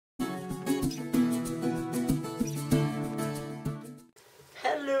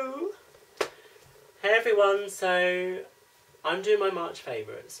everyone, so I'm doing my March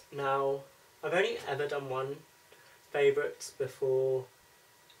favourites. Now, I've only ever done one favourites before,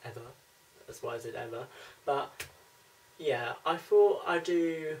 ever, that's why I said ever, but yeah, I thought I'd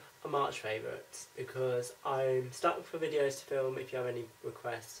do a March favourites because I'm stuck for videos to film. If you have any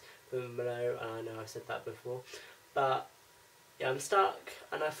requests, put them below, and I know I've said that before, but yeah, I'm stuck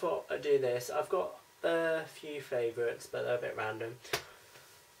and I thought I'd do this. I've got a few favourites, but they're a bit random,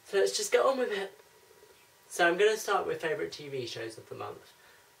 so let's just get on with it. So I'm going to start with favourite TV shows of the month.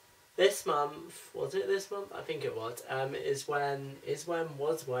 This month, was it this month? I think it was. I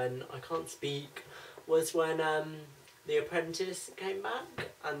can't speak. Was when The Apprentice came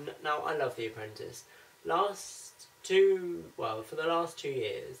back, and now I love The Apprentice. For the last 2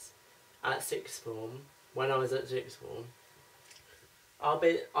 years, at sixth form, when I was at sixth form,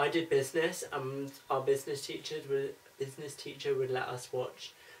 I did business, and our business teacher would let us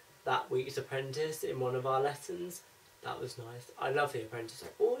watch that week's Apprentice in one of our lessons. That was nice. I love The Apprentice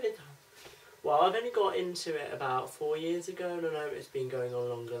all the time. Well, I've only got into it about 4 years ago, and I know it's been going on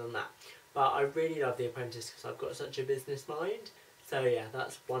longer than that. But I really love The Apprentice because I've got such a business mind. So yeah,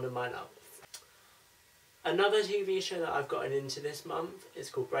 that's one of my loves. Another TV show that I've gotten into this month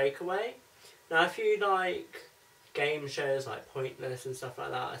is called Breakaway. Now, if you like game shows like Pointless and stuff like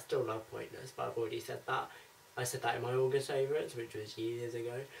that, I still love Pointless, but I've already said that. I said that in my August favourites, which was years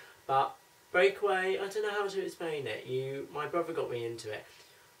ago. But Breakaway, I don't know how to explain it. My brother got me into it.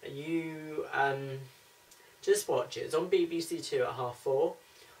 Just watch it. It's on BBC Two at 4:30,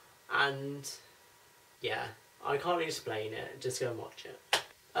 and yeah, I can't explain it. Just go and watch it.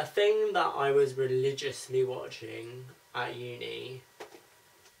 A thing that I was religiously watching at uni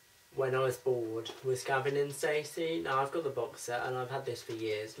when I was bored was Gavin and Stacey. Now, I've got the box set and I've had this for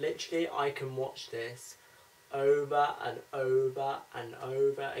years. Literally, I can watch this over and over and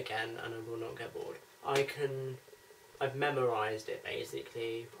over again and I will not get bored. I've memorised it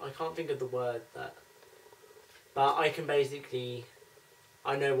basically. I can't think of the word but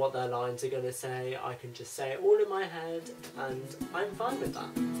I know what their lines are going to say. I can just say it all in my head and I'm fine with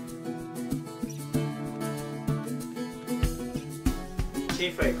that.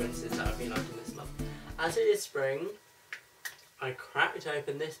 Two fragrances that I've been liking this month. As it is spring, I cracked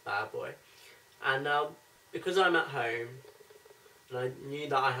open this bad boy, and now because I'm at home and I knew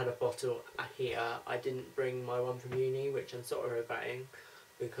that I had a bottle here, I didn't bring my one from uni, which I'm sort of regretting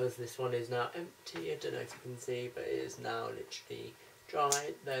because this one is now empty. I don't know if you can see, but it is now literally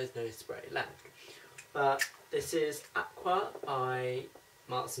dry. There's no spray left. But this is Aqua by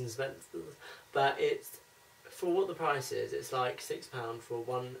Marks and Spencer, but it's, for what the price is, it's like £6 for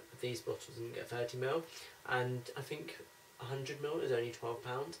one of these bottles and you get 30ml, and I think 100ml is only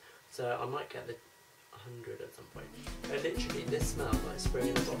 £12, so I might get the 100 at some point. But literally, this smells like spring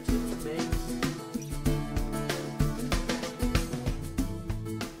in a bottle to me.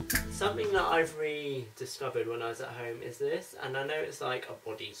 Something that I've rediscovered when I was at home is this, and I know it's like a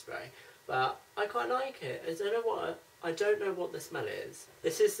body spray, but I quite like it. I don't know what the smell is.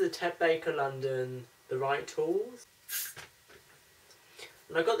 This is the Ted Baker London The Right Tools.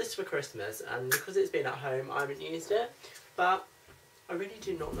 And I got this for Christmas, and because it's been at home I haven't used it, but I really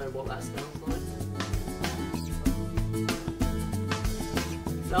do not know what that smells like.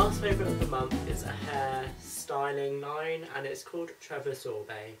 Last favourite of the month is a hair styling line, and it's called Trevor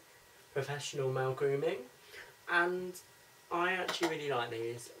Sorbet Professional Male Grooming, and I actually really like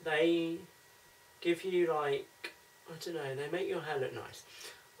these. They give you like, I don't know, they make your hair look nice.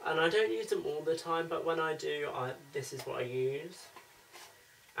 And I don't use them all the time, but when I do, this is what I use.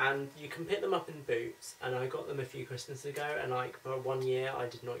 And you can pick them up in Boots, and I got them a few Christmases ago, and like for 1 year I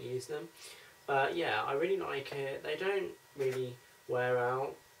did not use them. But yeah, I really like it. They don't really wear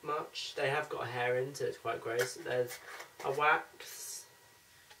out much. They have got a hair in, so it's quite gross. There's a wax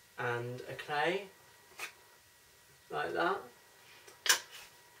and a clay, like that.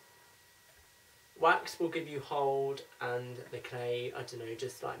 Wax will give you hold, and the clay, I don't know,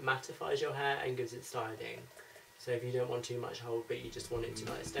 just like mattifies your hair and gives it styling. So if you don't want too much hold but you just want it to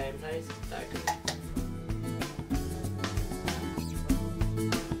like stay in place, they're good.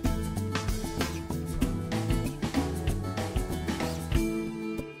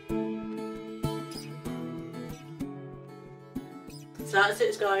 So that's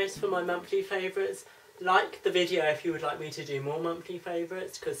it guys for my monthly favourites. Like the video if you would like me to do more monthly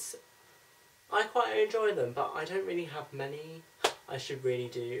favourites, because I quite enjoy them, but I don't really have many. I should really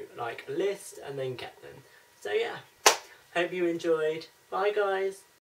do like a list and then get them. So yeah, hope you enjoyed. Bye guys.